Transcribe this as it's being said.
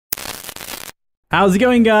How's it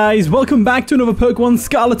going, guys? Welcome back to another Pokemon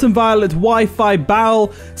Scarlet and Violet Wi-Fi battle.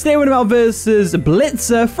 Today we're about versus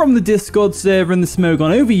Blitzer from the Discord server in the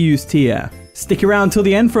Smogon Overused tier. Stick around till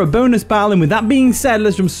the end for a bonus battle, and with that being said,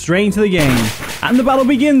 let's jump straight into the game. And the battle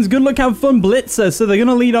begins. Good luck, have fun, Blitzer. So they're going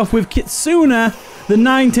to lead off with Kitsuna, the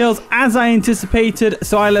Ninetales, as I anticipated.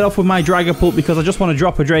 So I led off with my Dragapult because I just want to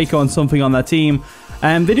drop a Draco on something on their team.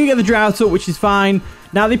 They do get the Drought up, which is fine.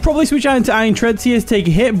 Now, they probably switch out into Iron Treads here to take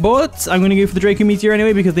a hit, but I'm going to go for the Draco Meteor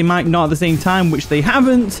anyway because they might not at the same time, which they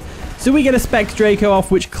haven't. So we get a Specs Draco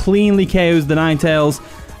off, which cleanly KOs the Ninetales.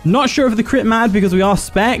 Not sure if the crit mad because we are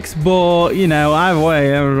Specs, but, you know, either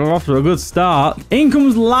way, we're off to a good start. In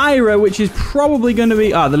comes Lyra, which is probably going to be...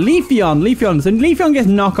 the Leafeon. So Leafeon gets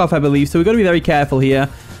knockoff, I believe, so we've got to be very careful here.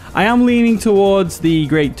 I am leaning towards the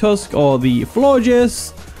Great Tusk or the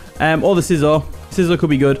Florges, or the Scizor. Scizor could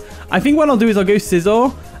be good. I think what I'll do is I'll go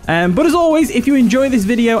Scizor. But as always, if you enjoy this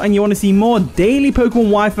video and you want to see more daily Pokemon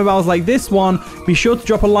Wi-Fi battles like this one, be sure to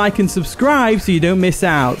drop a like and subscribe so you don't miss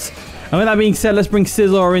out. And with that being said, let's bring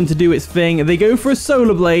Scizor in to do its thing. They go for a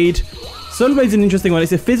Solar Blade. Solar Blade's an interesting one.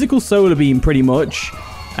 It's a physical Solar Beam, pretty much.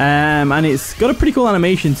 And it's got a pretty cool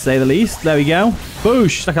animation, to say the least. There we go.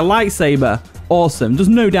 Boosh, like a lightsaber. Awesome. Does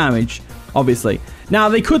no damage, obviously. Now,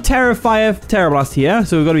 they could Terra Blast here,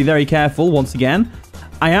 so we've got to be very careful once again.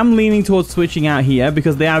 I am leaning towards switching out here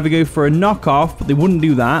because they either go for a knockoff, but they wouldn't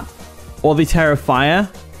do that, or they Terra Fire,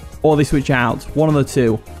 or they switch out. One of the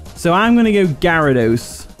two. So I'm going to go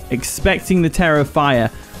Gyarados, expecting the Terra Fire.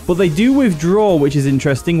 But they do withdraw, which is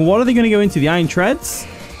interesting. What are they going to go into? The Iron Treads?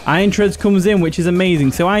 Iron Treads comes in, which is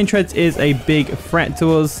amazing. So Iron Treads is a big threat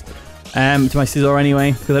to us, to my Scizor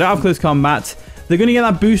anyway, because I don't have close combat. They're going to get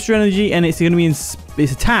that booster energy, and it's going to be in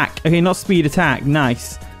its attack. Okay, not speed, attack.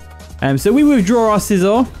 Nice. So we withdraw our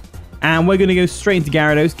Scizor, and we're going to go straight into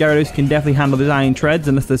Gyarados. Gyarados can definitely handle the Iron Treads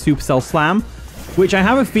unless they're Supercell Slam, which I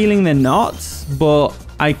have a feeling they're not, but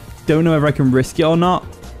I don't know if I can risk it or not.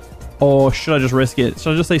 Or should I just risk it?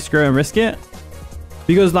 Should I just say screw it and risk it?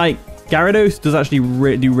 Because, like, Gyarados does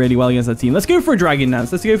actually do really well against that team. Let's go for a Dragon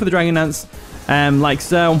Dance. Let's go for the Dragon Dance, like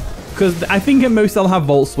so. Because I think at most they'll have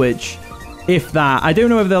Volt Switch. If that. I don't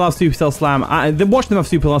know if they'll have Supercell Slam. Watch them have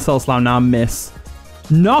Supercell Slam now. Miss.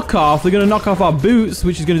 Knockoff. They're going to knock off our Boots,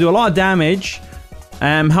 which is going to do a lot of damage.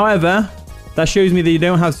 However, that shows me that you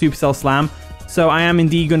don't have Supercell Slam. So I am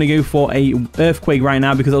indeed going to go for a Earthquake right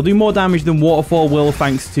now because it'll do more damage than Waterfall will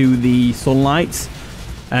thanks to the Sunlight.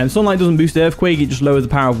 Sunlight doesn't boost Earthquake. It just lowers the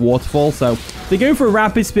power of Waterfall. So they go for a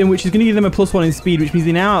Rapid Spin, which is going to give them a +1 in speed, which means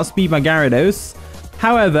they now outspeed my Gyarados.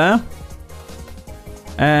 However...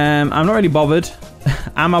 I'm not really bothered.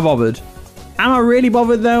 Am I bothered? Am I really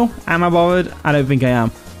bothered, though? Am I bothered? I don't think I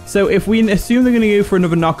am. So if we assume they're going to go for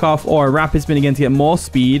another knockoff or a Rapid Spin again to get more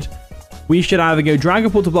speed, we should either go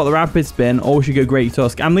Dragapult to block the Rapid Spin, or we should go Great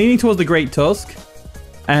Tusk. I'm leaning towards the Great Tusk.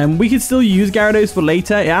 We could still use Gyarados for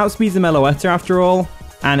later. It outspeeds the Meloetta after all,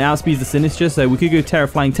 and it outspeeds the Sinistcha, so we could go Terra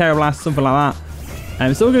Flying, Terra Blast, something like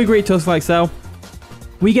that. So we'll go Great Tusk like so.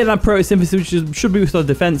 We get that Photosynthesis, which should boost our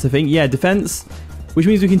defense, I think. Yeah, defense. Which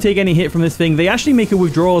means we can take any hit from this thing. They actually make a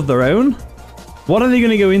withdrawal of their own. What are they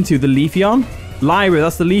going to go into? The Leafeon? Lyra,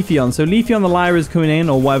 that's the Leafeon. So Leafeon, the Lyra is coming in,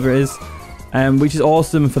 or whatever it is. Which is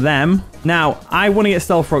awesome for them. Now, I want to get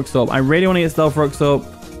Stealth Rocks up. I really want to get Stealth Rocks up.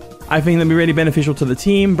 I think that'd be really beneficial to the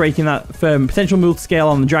team, breaking that potential multi-scale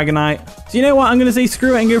on the Dragonite. So you know what? I'm going to say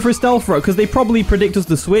screw it and go for a Stealth Rock, because they probably predict us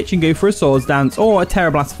to switch and go for a Swords Dance or a Terra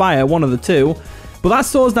Blast Fire, one of the two. But that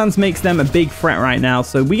Swords Dance makes them a big threat right now.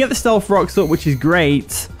 So we get the Stealth Rocks up, which is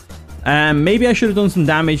great. Maybe I should have done some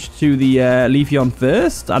damage to the Leafeon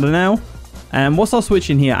first. I don't know. What's our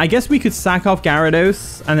switch in here? I guess we could sack off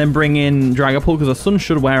Gyarados and then bring in Dragapult because our sun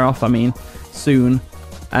should wear off, I mean, soon.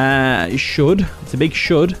 It should. It's a big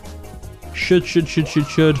should. Should. Do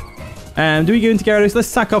we go into Gyarados? Let's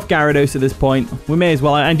sack off Gyarados at this point. We may as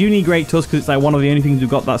well. I do need Great Tusk because it's like one of the only things we've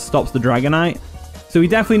got that stops the Dragonite. So we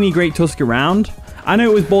definitely need Great Tusk around. I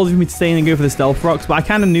know it was ballsy for me to stay in and go for the Stealth Rocks, but I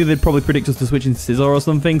kind of knew they'd probably predict us to switch into Scizor or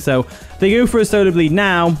something. So they go for a Solar Bleed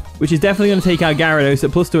now, which is definitely going to take out Gyarados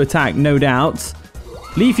at +2 attack, no doubt.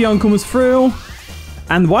 Leafeon comes through.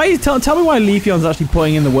 And why? Tell me why Leafeon's actually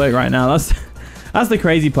putting in the work right now. That's the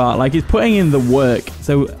crazy part. Like, it's putting in the work.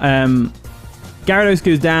 So Gyarados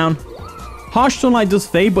goes down. Harsh Sunlight does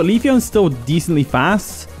fade, but Leafeon's still decently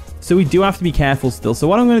fast. So we do have to be careful still. So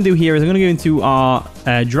what I'm going to do here is I'm going to go into our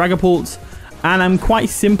Dragapult. And I'm quite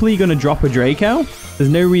simply going to drop a Draco.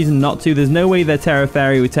 There's no reason not to. There's no way they're Terra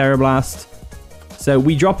Fairy with Terra Blast. So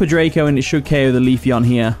we drop a Draco and it should KO the Leafeon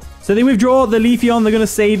here. So they withdraw the Leafeon. They're going to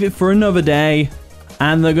save it for another day.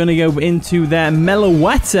 And they're going to go into their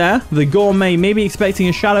Meloetta, the Gourmet, maybe expecting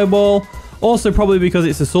a Shadow Ball. Also, probably because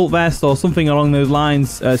it's Assault Vest or something along those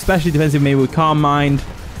lines. Especially defensive, maybe with Calm Mind.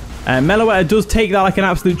 Meloetta does take that like an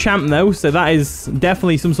absolute champ, though. So that is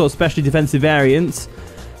definitely some sort of specially defensive variant.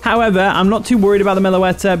 However, I'm not too worried about the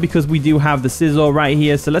Meloetta because we do have the Scizor right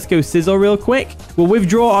here. So let's go Scizor real quick. We'll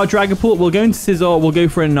withdraw our Dragapult. We'll go into Scizor. We'll go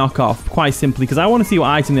for a knockoff, quite simply, because I want to see what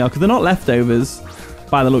item they are, because they're not leftovers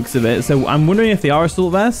by the looks of it. So I'm wondering if they are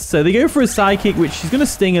Assault Vest. So they go for a Psychic, which is going to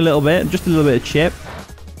sting a little bit, just a little bit of chip.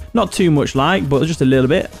 Not too much like, but just a little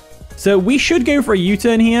bit. So we should go for a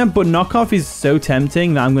U-turn here, but knockoff is so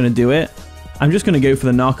tempting that I'm going to do it. I'm just going to go for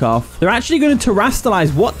the knockoff. They're actually going to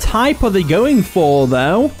Terrastallize. What type are they going for,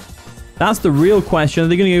 though? That's the real question. Are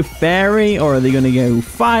they going to go Fairy, or are they going to go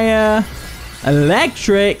Fire?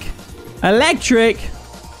 Electric? Electric?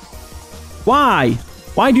 Why?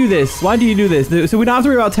 Why do this? Why do you do this? So we don't have to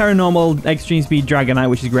worry about Terra Normal, Extreme Speed, Dragonite,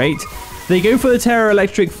 which is great. They go for the Terra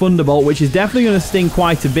Electric Thunderbolt, which is definitely going to sting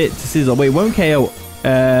quite a bit to Scizor. Wait, won't KO?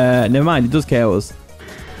 Never mind. It does KO us.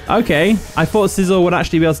 Okay, I thought Scizor would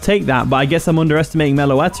actually be able to take that, but I guess I'm underestimating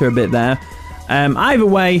Meloetta a bit there. Either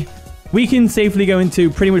way, we can safely go into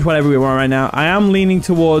pretty much whatever we want right now. I am leaning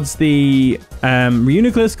towards the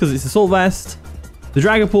Reuniclus because it's Assault Vest, the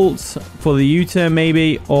Dragapult for the U-turn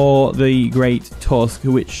maybe, or the Great Tusk,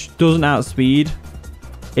 which doesn't outspeed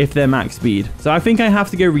if they're max speed. So I think I have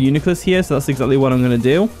to go Reuniclus here, so that's exactly what I'm going to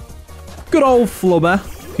do. Good old Flubber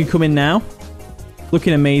can come in now.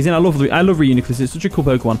 Looking amazing. I love Reuniclus. It's such a cool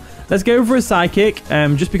Pokemon. Let's go for a Psychic,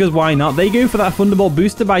 just because why not? They go for that Thunderbolt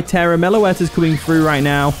boosted by Terra. Meloetta's coming through right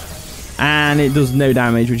now, and it does no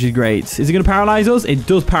damage, which is great. Is it going to paralyze us? It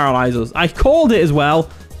does paralyze us. I called it as well.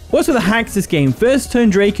 What's with the hacks this game? First turn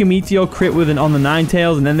Draco Meteor crit with on the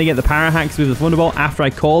Ninetales, and then they get the Para hacks with the Thunderbolt after I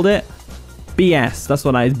called it. BS. That's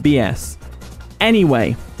what I is. BS.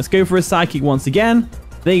 Anyway, let's go for a Psychic once again.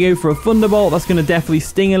 They go for a Thunderbolt. That's going to definitely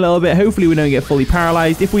sting a little bit. Hopefully, we don't get fully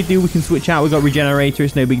paralyzed. If we do, we can switch out. We've got Regenerator.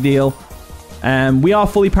 It's no big deal. We are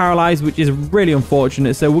fully paralyzed, which is really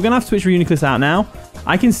unfortunate. So we're going to have to switch Reuniclus out now.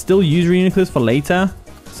 I can still use Reuniclus for later.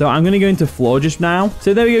 So I'm going to go into Florges now.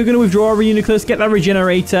 So there we go. Going to withdraw our Reuniclus, get that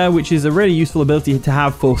Regenerator, which is a really useful ability to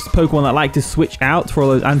have for Pokemon that like to switch out, for all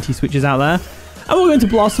those anti-switches out there. And we're going to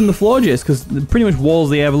Blossom the Florges, because it pretty much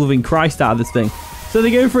walls the ever-loving Christ out of this thing. So they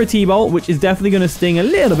go for a T-Bolt, which is definitely going to sting a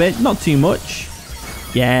little bit, not too much.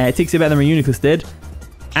 Yeah, it takes it better than Reuniclus did.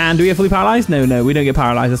 And do we get fully paralyzed? No, we don't get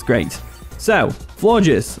paralyzed. That's great. So,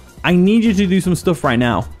 Florges, I need you to do some stuff right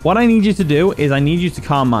now. What I need you to do is I need you to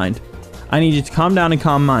Calm Mind. I need you to calm down and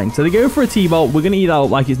Calm Mind. So they go for a T-Bolt. We're going to eat that up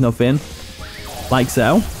like it's nothing. Like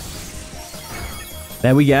so.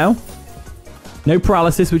 There we go. No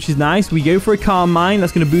paralysis, which is nice. We go for a Calm Mind.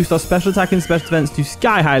 That's going to boost our special attack and special defense to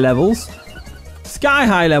sky-high levels.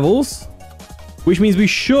 Sky-high levels. Which means we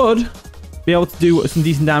should be able to do some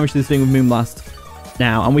decent damage to this thing with Moonblast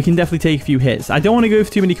now. And we can definitely take a few hits. I don't want to go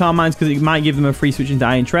for too many Calm Minds because it might give them a free switch into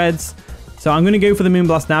Iron Treads. So I'm going to go for the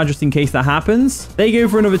Moonblast now just in case that happens. They go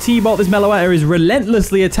for another T-Bolt. This Meloetta is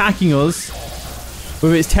relentlessly attacking us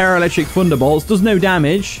with its Terra Electric Thunderbolts. Does no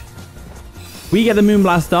damage. We get the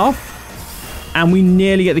Moonblast off. And we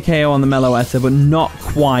nearly get the KO on the Meloetta, but not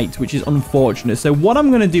quite, which is unfortunate. So what I'm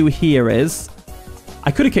going to do here is... I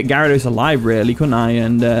could have kept Gyarados alive, really, couldn't I?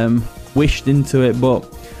 And wished into it,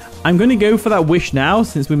 but I'm going to go for that wish now,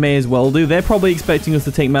 since we may as well do. They're probably expecting us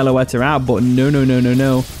to take Meloetta out, but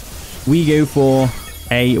no. We go for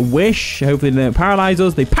a wish. Hopefully they don't paralyze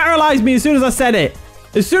us. They paralyzed me as soon as I said it.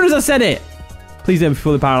 As soon as I said it. Please don't be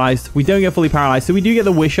fully paralyzed. We don't get fully paralyzed, so we do get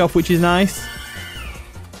the wish off, which is nice.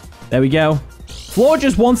 There we go.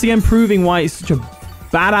 Florges once again proving why it's such a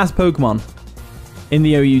badass Pokemon in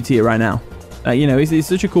the OU tier right now. You know, it's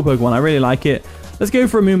such a cool Pokemon. I really like it. Let's go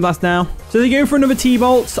for a Moonblast now. So they go for another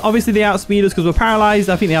T-Bolt. Obviously, they outspeed us because we're paralyzed.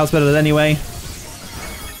 I think they outspeed us anyway.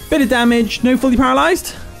 Bit of damage. No fully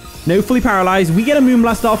paralyzed. No fully paralyzed. We get a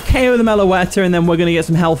Moonblast off, KO the Meloetta, and then we're going to get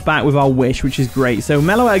some health back with our Wish, which is great. So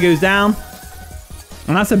Meloetta goes down.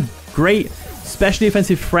 And that's a great specially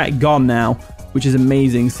offensive threat gone now, which is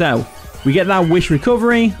amazing. So we get that Wish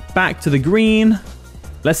recovery. Back to the green.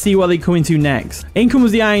 Let's see what they come into next. In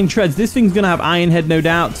comes the Iron Treads. This thing's going to have Iron Head, no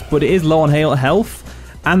doubt, but it is low on health.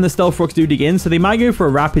 And the Stealth Rocks do dig in, so they might go for a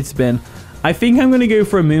Rapid Spin. I think I'm going to go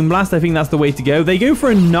for a Moonblast. I think that's the way to go. They go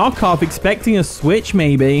for a knockoff, expecting a switch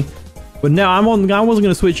maybe. But no, I wasn't going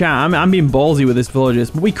to switch out. I'm being ballsy with this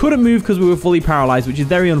Florges. But we couldn't move because we were fully paralyzed, which is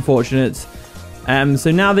very unfortunate.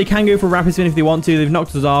 So now they can go for a Rapid Spin if they want to. They've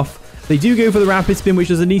knocked us off. They do go for the Rapid Spin, which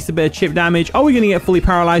does at least a bit of chip damage. Are we going to get fully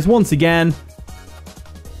paralyzed once again?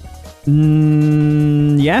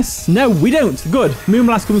 Yes. No, we don't. Good.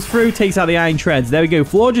 Moonblast comes through, takes out the Iron Treads. There we go.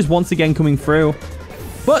 Florges once again coming through.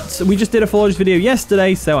 But we just did a Florges video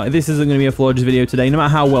yesterday, so this isn't going to be a Florges video today. No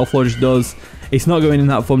matter how well Florges does, it's not going in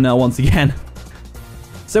that thumbnail once again.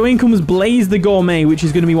 So in comes Blaze the Gourmet, which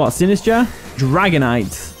is going to be what? Sinister?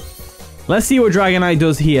 Dragonite. Let's see what Dragonite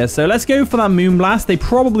does here. So let's go for that Moonblast. They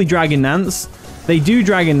probably Dragon Dance. They do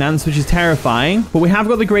Dragon Dance, which is terrifying. But we have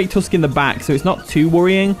got the Great Tusk in the back, so it's not too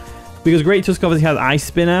worrying. Because Great Tusk obviously has Ice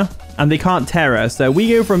Spinner, and they can't Terra. So we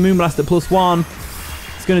go for a Moonblast at +1.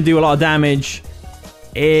 It's going to do a lot of damage.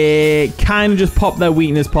 It kind of just popped their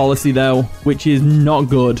weakness policy, though, which is not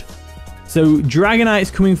good. So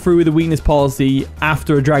Dragonite's coming through with a weakness policy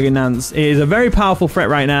after a Dragon Dance. It is a very powerful threat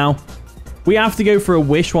right now. We have to go for a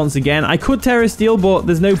Wish once again. I could Terra Steel, but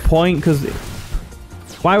there's no point because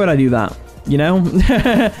why would I do that? You know?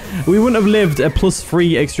 We wouldn't have lived a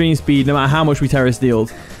 +3 extreme speed no matter how much we Terra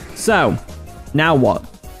Steeled. So, now what?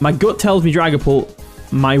 My gut tells me Dragapult.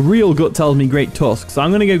 My real gut tells me Great Tusk. So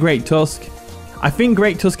I'm going to go Great Tusk. I think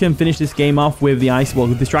Great Tusk can finish this game off with the Ice... Well,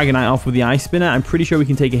 with this Dragonite off with the Ice Spinner. I'm pretty sure we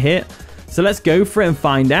can take a hit. So let's go for it and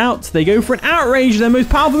find out. They go for an Outrage, their most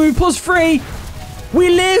powerful move, +3. We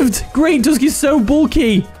lived! Great Tusk is so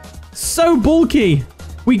bulky. So bulky.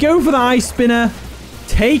 We go for the Ice Spinner,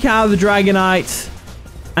 take out the Dragonite,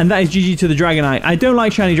 and that is GG to the Dragonite. I don't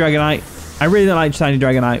like Shiny Dragonite. I really don't like Shiny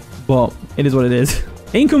Dragonite, but it is what it is.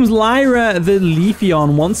 In comes Lyra the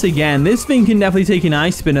Leafeon once again. This thing can definitely take an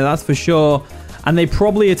Ice Spinner, that's for sure. And they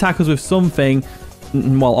probably attack us with something.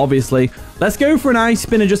 Well, obviously. Let's go for an Ice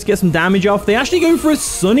Spinner just to get some damage off. They actually go for a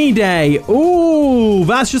Sunny Day. Ooh,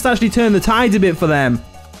 that's just actually turned the tides a bit for them.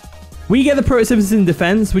 We get the Photosynthesis in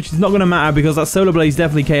defense, which is not going to matter because that Solar Blade is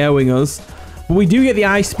definitely KOing us. But we do get the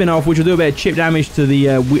Ice Spin off, which will do a bit of chip damage to the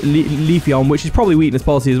Leafeon, which is probably weakness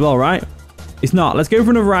policy as well, right? It's not. Let's go for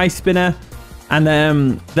another Ice Spinner.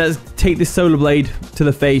 And let's take this Solar Blade to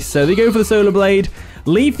the face. So they go for the Solar Blade.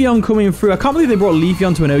 Leafeon coming through. I can't believe they brought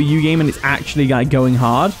Leafeon to an OU game and it's actually like going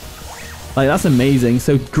hard. Like, that's amazing.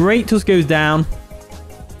 So Great Tusk goes down.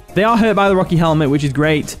 They are hurt by the Rocky Helmet, which is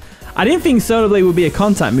great. I didn't think Solar Blade would be a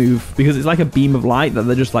contact move because it's like a beam of light that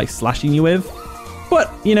they're just like slashing you with.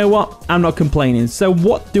 But you know what? I'm not complaining. So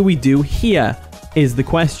what do we do here is the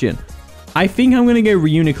question. I think I'm going to go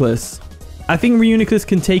Reuniclus. I think Reuniclus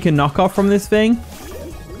can take a knockoff from this thing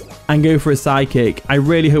and go for a Psychic. I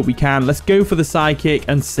really hope we can. Let's go for the Psychic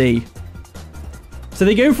and see. So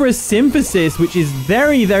they go for a Synthesis, which is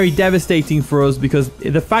very, very devastating for us because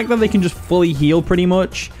the fact that they can just fully heal pretty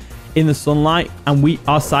much in the sunlight and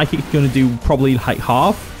our Psychic is going to do probably like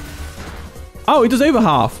half. Oh, it does over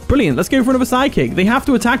half. Brilliant. Let's go for another Psychic. They have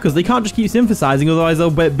to attack us. They can't just keep synthesizing, otherwise they'll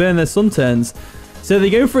burn their sun turns. So they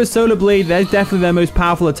go for a Solar Blade. That's definitely their most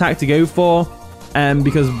powerful attack to go for.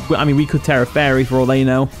 Because, I mean, we could Terra Fairy for all they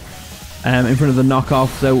know. In front of the knockoff.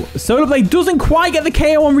 So Solar Blade doesn't quite get the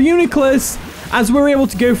KO on Reuniclus, as we're able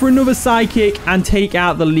to go for another Psychic and take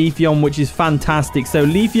out the Leafeon, which is fantastic. So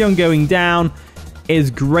Leafeon going down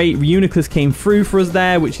is great. Reuniclus came through for us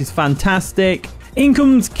there, which is fantastic. In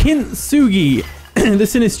comes Kintsugi, the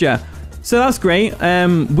Sinister. So that's great.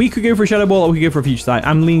 We could go for a Shadow Ball or we could go for a Future Sight.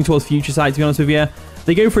 I'm leaning towards Future Sight, to be honest with you.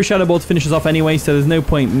 They go for a Shadow Ball to finish us off anyway, so there's no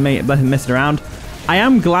point messing around. I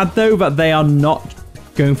am glad, though, that they are not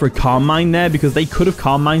going for a Calm Mind there because they could have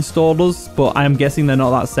Calm Mind stalled us, but I'm guessing they're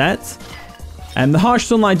not that set. The Harsh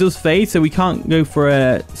Sunlight does fade, so we can't go for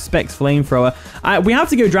a Specs Flamethrower. We have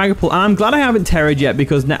to go Dragapult, and I'm glad I haven't Terra'd yet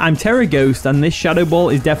because I'm Terra Ghost, and this Shadow Ball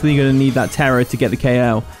is definitely going to need that Terra to get the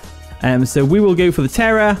KO. So we will go for the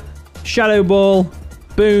Terra, Shadow Ball,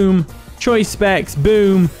 boom, Choice Specs,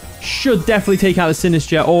 boom. Should definitely take out the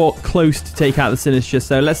Sinister, or close to take out the Sinister.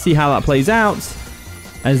 So let's see how that plays out.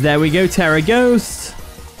 As there we go, Terra Ghost.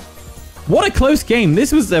 What a close game.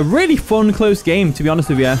 This was a really fun, close game, to be honest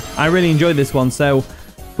with you. I really enjoyed this one. So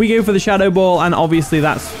we go for the Shadow Ball, and obviously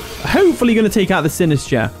that's hopefully going to take out the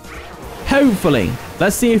Sinister. Hopefully.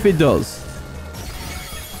 Let's see if it does.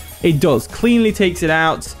 It does. Cleanly takes it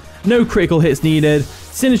out. No critical hits needed.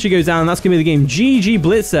 Sinister goes down, and that's going to be the game. GG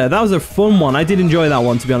Blitzer. That was a fun one. I did enjoy that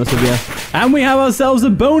one, to be honest with you. And we have ourselves a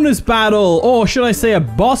bonus battle, or should I say a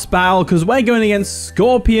boss battle, because we're going against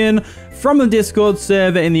Scorpion from the Discord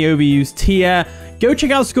server in the overused tier. Go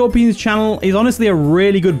check out Scorpion's channel. He's honestly a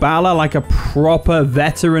really good battler, like a proper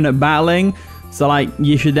veteran at battling. So, like,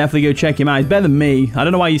 you should definitely go check him out. He's better than me. I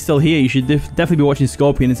don't know why he's still here. You should definitely be watching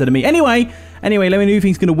Scorpion instead of me. Anyway, let me know who you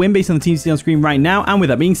think's going to win based on the teams you see on screen right now. And with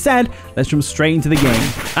that being said, let's jump straight into the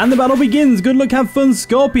game. And the battle begins. Good luck, have fun,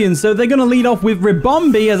 Scorpion. So they're going to lead off with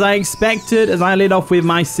Ribombee, as I expected, as I lead off with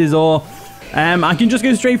my Scizor. I can just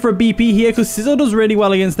go straight for a BP here, because Scizor does really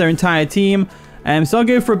well against their entire team. So I'll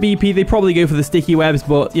go for a BP. They probably go for the Sticky Webs,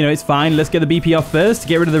 but, you know, it's fine. Let's get the BP off first to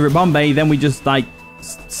get rid of the Ribombee. Then we just, like,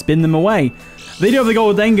 spin them away. They do have the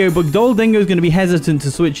Goldengo, but Goldengo is going to be hesitant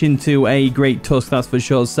to switch into a Great Tusk, that's for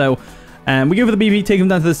sure. So we go for the BP, take them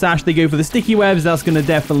down to the Sash. They go for the Sticky Webs. That's going to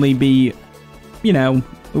definitely be, you know,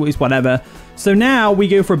 it's whatever. So now we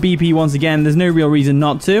go for a BP once again. There's no real reason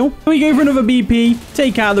not to. We go for another BP,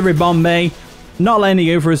 take out the Ribombe. Not letting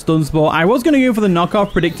it go for a Stun Spore. I was going to go for the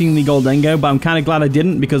knockoff, predicting the Goldengo, but I'm kind of glad I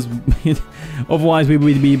didn't, because otherwise we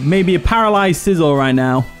would be maybe a paralyzed Sizzle right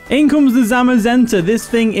now. In comes the Zamazenta. This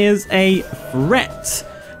thing is a threat.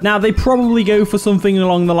 Now, they probably go for something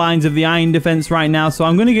along the lines of the Iron Defense right now, so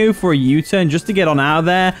I'm going to go for a U-turn just to get on out of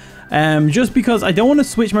there. Just because I don't want to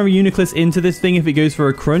switch my Reuniclus into this thing if it goes for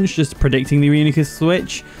a Crunch, just predicting the Reuniclus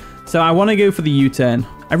switch. So I want to go for the U-turn.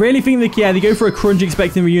 I really think that, yeah, they go for a Crunch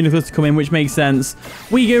expecting the Reuniclus to come in, which makes sense.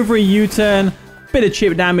 We go for a U-turn. Bit of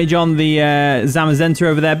chip damage on the Zamazenta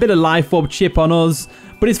over there. Bit of Life Orb chip on us.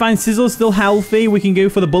 But it's fine. Sizzle's still healthy. We can go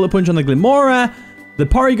for the Bullet Punch on the Glimmora, the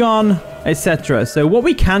Porygon, etc. So what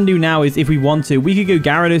we can do now is, if we want to, we could go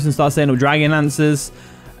Gyarados and start setting up Dragon Lancers.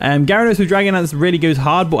 Gyarados with Dragon Lance really goes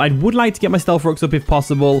hard, but I would like to get my Stealth Rocks up if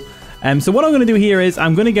possible. So what I'm going to do here is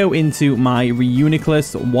I'm going to go into my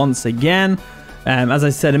Reuniclus once again, as I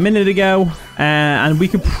said a minute ago, and we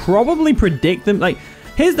could probably predict them. Like,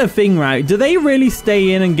 here's the thing, right? Do they really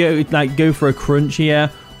stay in and go for a Crunch here,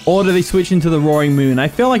 or do they switch into the Roaring Moon? I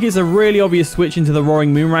feel like it's a really obvious switch into the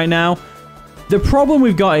Roaring Moon right now. The problem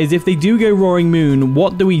we've got is if they do go Roaring Moon,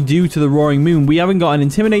 what do we do to the Roaring Moon? We haven't got an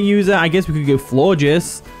Intimidate user. I guess we could go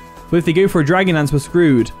Florges, but if they go for a Dragon Lance, we're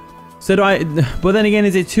screwed. So but then again,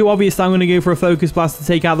 is it too obvious that I'm going to go for a Focus Blast to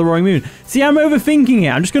take out the Roaring Moon? See, I'm overthinking it.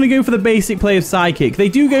 I'm just going to go for the basic play of Psychic. They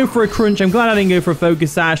do go for a Crunch. I'm glad I didn't go for a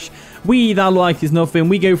Focus Sash. That like is nothing.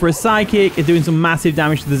 We go for a Psychic and doing some massive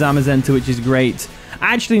damage to the Zamazenta, which is great.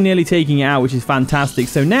 Actually nearly taking it out, which is fantastic.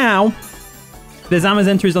 So now, the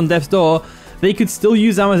Zamazenta is on death's door. They could still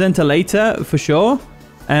use Zamazenta later, for sure,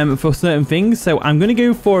 for certain things. So I'm going to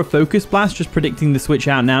go for a Focus Blast, just predicting the switch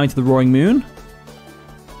out now into the Roaring Moon.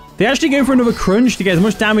 They actually go for another Crunch to get as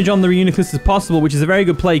much damage on the Reuniclus as possible, which is a very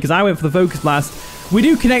good play, because I went for the Focus Blast. We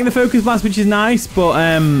do connect the Focus Blast, which is nice, but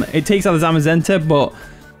it takes out the Zamazenta. But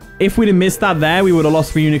if we'd have missed that there, we would have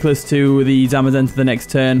lost Reuniclus to the Zamazenta the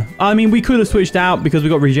next turn. I mean, we could have switched out because we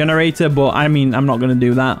got Regenerator, but I mean, I'm not going to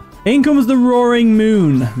do that. In comes the Roaring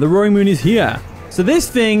Moon. The Roaring Moon is here. So this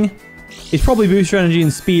thing is probably Booster Energy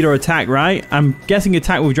and Speed or Attack, right? I'm guessing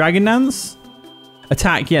Attack with Dragon Dance.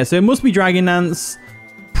 Attack, yeah. So it must be Dragon Dance.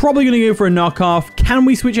 Probably going to go for a knockoff. Can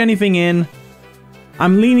we switch anything in?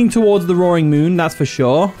 I'm leaning towards the Roaring Moon, that's for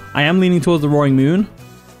sure. I am leaning towards the Roaring Moon.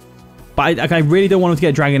 But I really don't want him to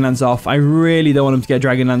get Dragon Lance off. I really don't want him to get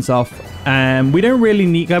Dragon Lance off. We don't really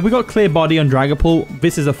need... we got Clear Body on Dragapult.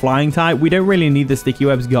 This is a Flying type. We don't really need the Sticky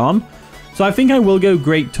Webs gone. So I think I will go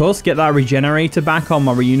Great Tusk, get that Regenerator back on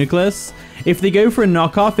my Reuniclus. If they go for a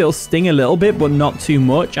knockoff, it'll sting a little bit, but not too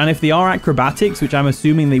much. And if they are Acrobatics, which I'm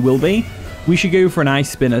assuming they will be, we should go for an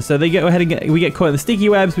Ice Spinner. So they go ahead and we get caught in the Sticky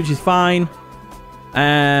Webs, which is fine.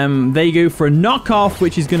 They go for a knockoff,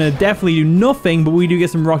 which is going to definitely do nothing, but we do get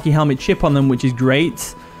some Rocky Helmet chip on them, which is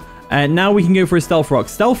great. Now we can go for a Stealth Rock.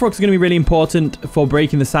 Stealth Rock's going to be really important for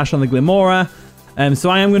breaking the Sash on the Glimmora. So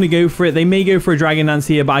I am going to go for it. They may go for a Dragon Dance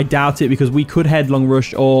here, but I doubt it because we could Headlong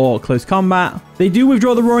Rush or Close Combat. They do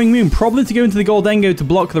withdraw the Roaring Moon, probably to go into the Goldengo to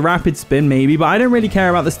block the Rapid Spin, maybe, but I don't really care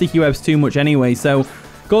about the Sticky Webs too much anyway. So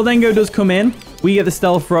Goldengo does come in. We get the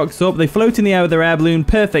Stealth Rocks up. They float in the air with their Air Balloon.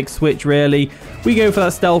 Perfect switch, really. We go for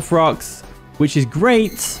that Stealth Rocks, which is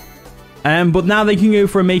great. But now they can go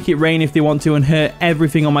for a Make It Rain if they want to and hurt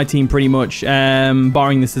everything on my team pretty much,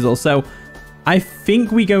 barring the Sizzle. So I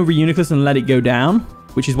think we go Reuniclus and let it go down,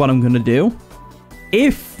 which is what I'm going to do.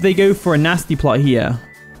 If they go for a Nasty Plot here,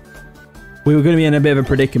 we were going to be in a bit of a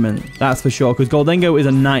predicament, that's for sure, because Goldengo is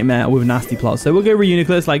a nightmare with Nasty Plot. So we'll go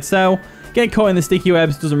Reuniclus like so. Get caught in the Sticky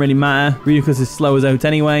Webs, doesn't really matter. Reuniclus is slow as out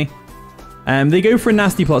anyway. They go for a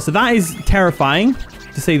Nasty Plot, so that is terrifying,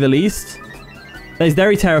 to say the least. That is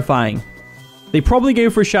very terrifying. They probably go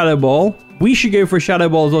for a Shadow Ball. We should go for a Shadow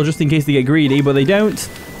Ball as well, just in case they get greedy, but they don't.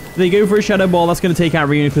 They go for a Shadow Ball. That's going to take out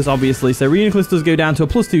Reuniclus, obviously. So Reuniclus does go down to a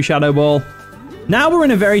 +2 Shadow Ball. Now we're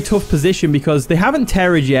in a very tough position because they haven't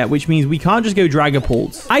Terra'd yet, which means we can't just go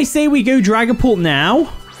Dragapult. I say we go Dragapult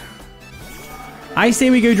now.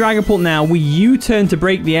 We U-turn to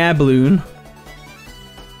break the Air Balloon.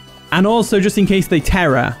 And also just in case they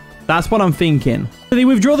Terra. That's what I'm thinking. So they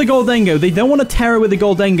withdraw the Goldengo. They don't want to Terra with the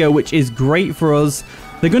Goldengo, which is great for us.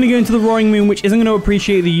 They're going to go into the Roaring Moon, which isn't going to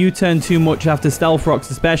appreciate the U-turn too much after Stealth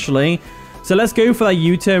Rocks especially. So let's go for that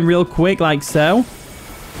U-turn real quick, like so.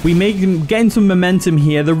 We make him getting some momentum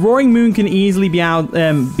here. The Roaring Moon can easily be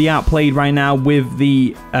outplayed right now with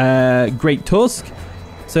the Great Tusk.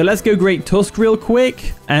 So let's go Great Tusk real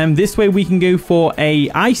quick. This way we can go for a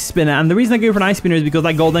Ice Spinner. And the reason I go for an Ice Spinner is because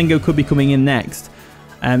that Goldengo could be coming in next.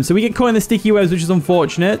 So we get caught in the sticky webs, which is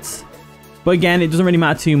unfortunate. But again, it doesn't really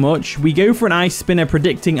matter too much. We go for an Ice Spinner,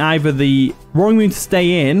 predicting either the Roaring Moon to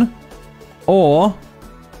stay in or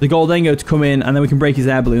the Goldengo to come in, and then we can break his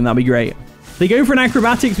air balloon. That'd be great. They go for an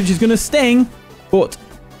Acrobatics, which is going to sting, but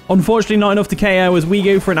unfortunately not enough to KO, as we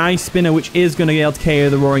go for an Ice Spinner, which is going to be able to KO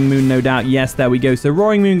the Roaring Moon, no doubt. Yes, there we go. So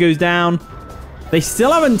Roaring Moon goes down. They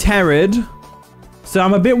still haven't terrored, so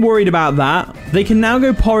I'm a bit worried about that. They can now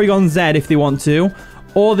go Porygon Z if they want to,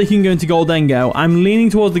 or they can go into Goldengo. I'm leaning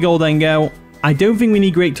towards the Goldengo. I don't think we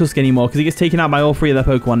need Great Tusk anymore because he gets taken out by all 3 of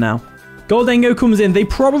their Pokemon now. Goldengo comes in. They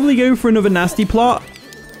probably go for another Nasty Plot.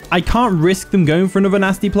 I can't risk them going for another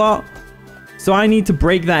Nasty Plot, so I need to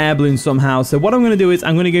break that air balloon somehow. So what I'm going to do is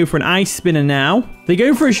I'm going to go for an Ice Spinner now. They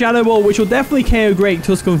go for a Shadow Ball, which will definitely KO Great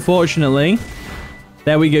Tusk, unfortunately.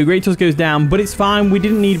 There we go. Great Tusk goes down, but it's fine. We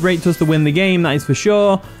didn't need Great Tusk to win the game, that is for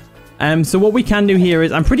sure. So what we can do here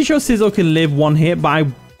is, I'm pretty sure Sizzle can live 1 hit, but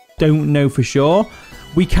I don't know for sure.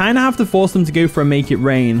 We kind of have to force them to go for a Make It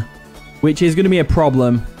Rain, which is going to be a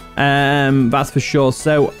problem. That's for sure.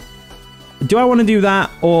 So do I want to do that,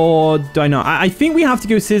 or do I not? I think we have to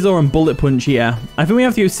go Sizzle and Bullet Punch here. I think we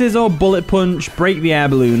have to go Sizzle, Bullet Punch, break the air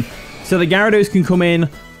balloon, so the Gyarados can come in,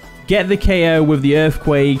 get the KO with the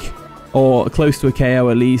Earthquake, or close to a KO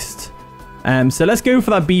at least. So let's go for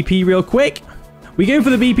that BP real quick. We go for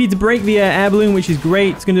the BP to break the air balloon, which is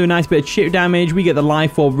great. It's going to do a nice bit of chip damage. We get the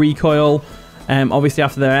Life Orb recoil. Obviously,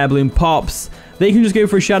 after their air balloon pops, they can just go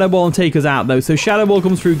for a Shadow Ball and take us out, though. So Shadow Ball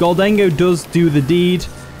comes through. Goldengo does do the deed.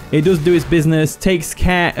 It does do its business, takes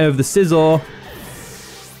care of the Scizor.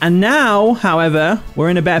 And now, however, we're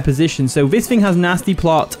in a better position. So this thing has Nasty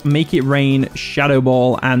Plot, Make It Rain, Shadow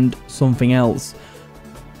Ball, and something else.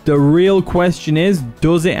 The real question is,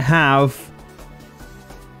 does it have...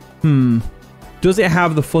 Does it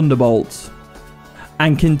have the Thunderbolt?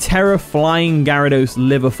 And can Terra Flying Gyarados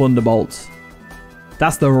live a Thunderbolt?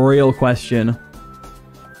 That's the real question.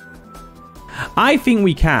 I think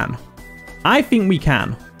we can. I think we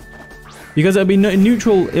can. Because it'll be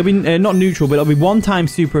neutral. It'll be not neutral, but it'll be 1 time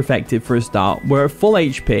super effective for a start. We're at full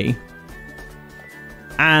HP.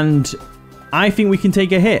 And I think we can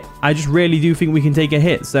take a hit. I just really do think we can take a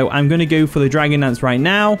hit. So I'm going to go for the Dragon Dance right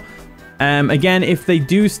now. Again, if they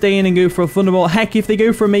do stay in and go for a Thunderbolt, heck, if they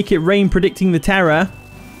go for a Make It Rain predicting the Terra,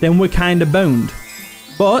 then we're kind of boned.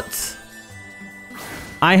 But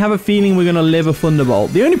I have a feeling we're going to live a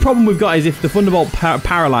Thunderbolt. The only problem we've got is if the Thunderbolt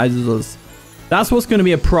paralyzes us. That's what's going to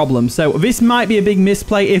be a problem. So this might be a big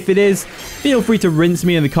misplay. If it is, feel free to rinse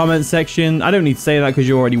me in the comments section. I don't need to say that because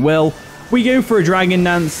you already will. We go for a Dragon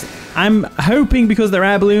Dance. I'm hoping because they're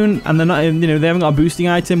Air Balloon and they're not, they haven't got a boosting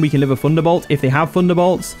item, we can live a Thunderbolt if they have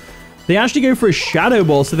Thunderbolts. They actually go for a Shadow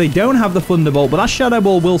Ball, so they don't have the Thunderbolt, but that Shadow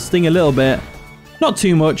Ball will sting a little bit. Not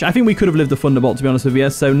too much. I think we could have lived the Thunderbolt, to be honest with you.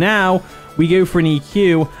 So now we go for an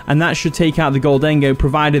EQ, and that should take out the Goldengo,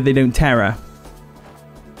 provided they don't Terra.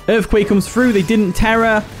 Earthquake comes through. They didn't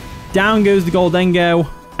Terra. Down goes the Goldengo,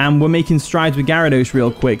 and we're making strides with Gyarados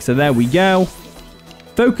real quick. So there we go.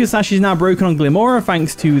 Focus Sash is now broken on Glimmora,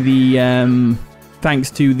 thanks to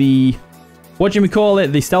the, what do we call it?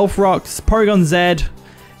 The Stealth Rocks. Porygon Z.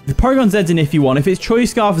 The Porygon Z's an iffy one. If it's Choice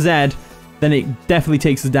Scarf Z, then it definitely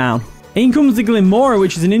takes us down. In comes the Glimmora,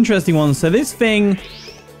 which is an interesting one. So this thing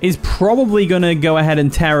is probably going to go ahead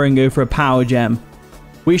and Terra and go for a Power Gem,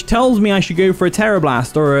 which tells me I should go for a Terra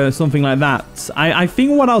Blast or something like that. I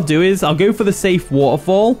think what I'll do is I'll go for the safe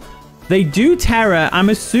Waterfall. They do Terra. I'm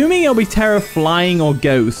assuming it'll be Terra Flying or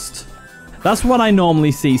Ghost. That's what I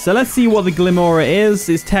normally see. So let's see what the Glimmora is.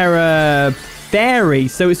 It's Terra Fairy.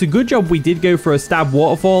 So it's a good job we did go for a Stab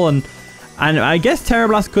Waterfall. And I guess Terra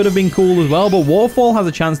Blast could have been cool as well. But Waterfall has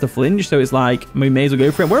a chance to flinch. So it's like, we may as well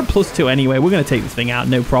go for it. We're at +2 anyway. We're going to take this thing out.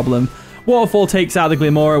 No problem. Waterfall takes out the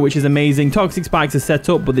Glimmora, which is amazing. Toxic Spikes are set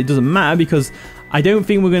up, but it doesn't matter because I don't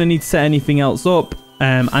think we're going to need to set anything else up.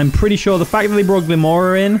 I'm pretty sure the fact that they brought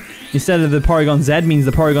Glimmora in instead of the Porygon Z means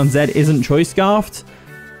the Porygon Z isn't Choice Scarfed,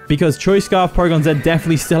 because Choice Scarf Porygon Z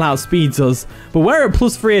definitely still outspeeds us. But we're at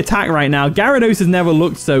 +3 attack right now. Gyarados has never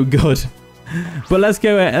looked so good. But let's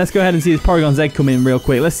go ahead and see this Porygon Z come in real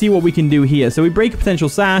quick. Let's see what we can do here. So we break a potential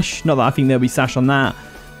Sash. Not that I think there'll be Sash on that.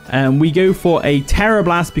 We go for a Terra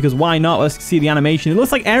Blast because why not? Let's see the animation. It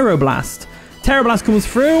looks like Aeroblast. Terra Blast comes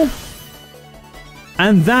through.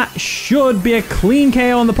 And that should be a clean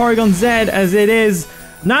KO on the Porygon Z, as it is.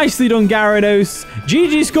 Nicely done, Gyarados.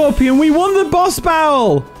 GG, Scorpion. We won the boss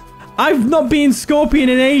battle. I've not been Scorpion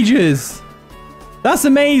in ages. That's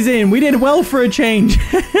amazing. We did well for a change.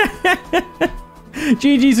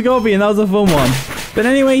 GG, Scorpion. That was a fun one. But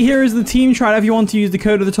anyway, here is the team chart. If you want to use the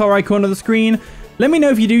code at the top right corner of the screen, let me know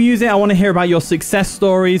if you do use it. I want to hear about your success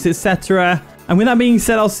stories, etc. And with that being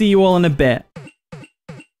said, I'll see you all in a bit.